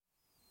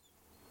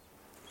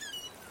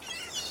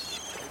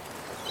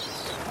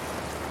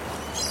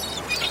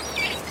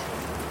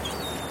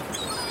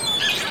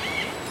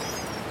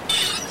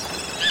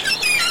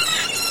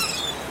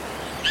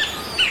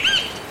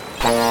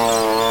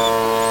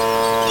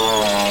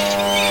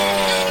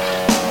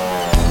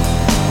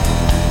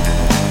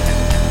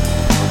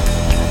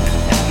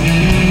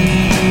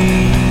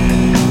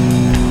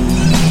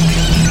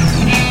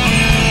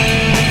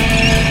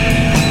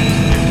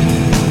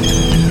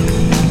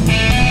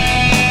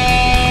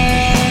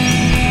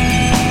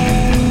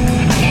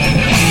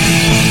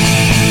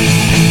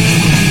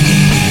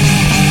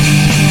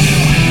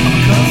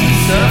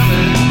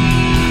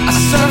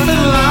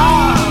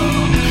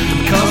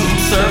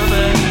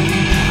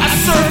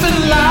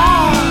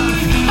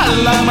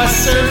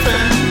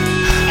surfing.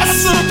 I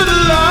surf in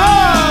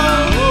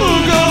love.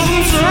 Cause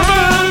I'm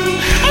surfing.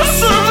 I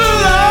surf in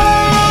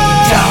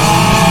love.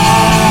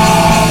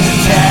 Don't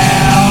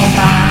tell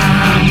my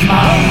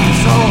mom.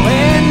 So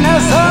in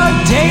as the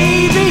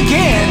day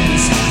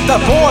begins, the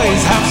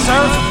boys have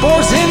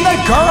surfboards and the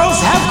girls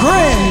have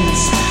grins.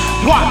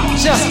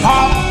 Watch us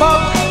pop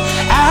up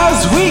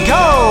as we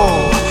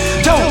go.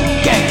 Don't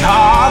get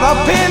caught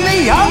up in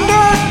the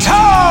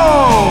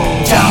undertow.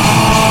 Don't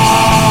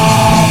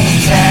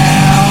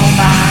tell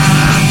my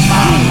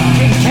mom. You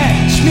can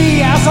catch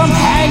me as I'm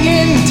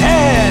hanging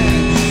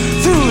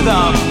 10 through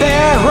the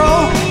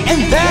barrel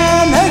and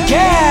then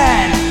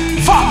again.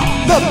 Fuck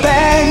the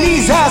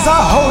bannies as a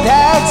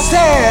hodad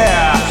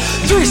stare.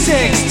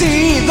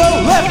 360 the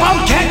lip,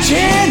 I'm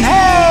catching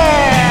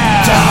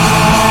hair.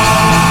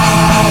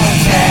 Don't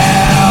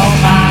tell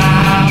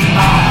my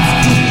mom.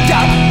 Deep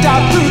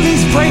through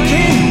these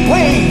breaking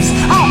waves,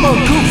 I'm a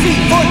goofy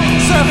foot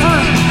surfer,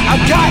 I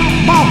got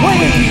my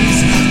ways.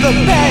 The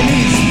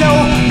bannies know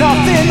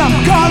nothing, I'm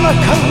gonna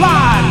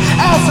collide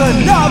as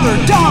another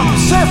dumb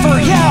surfer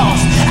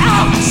yells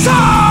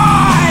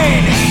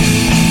outside.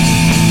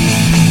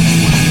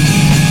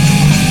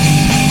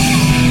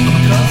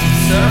 Because I'm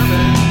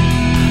surfing.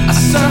 I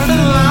surf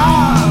in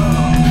love.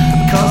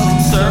 Because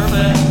I'm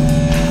surfing.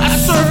 I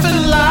surf in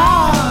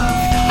love.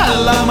 I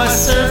love my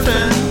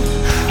surfing.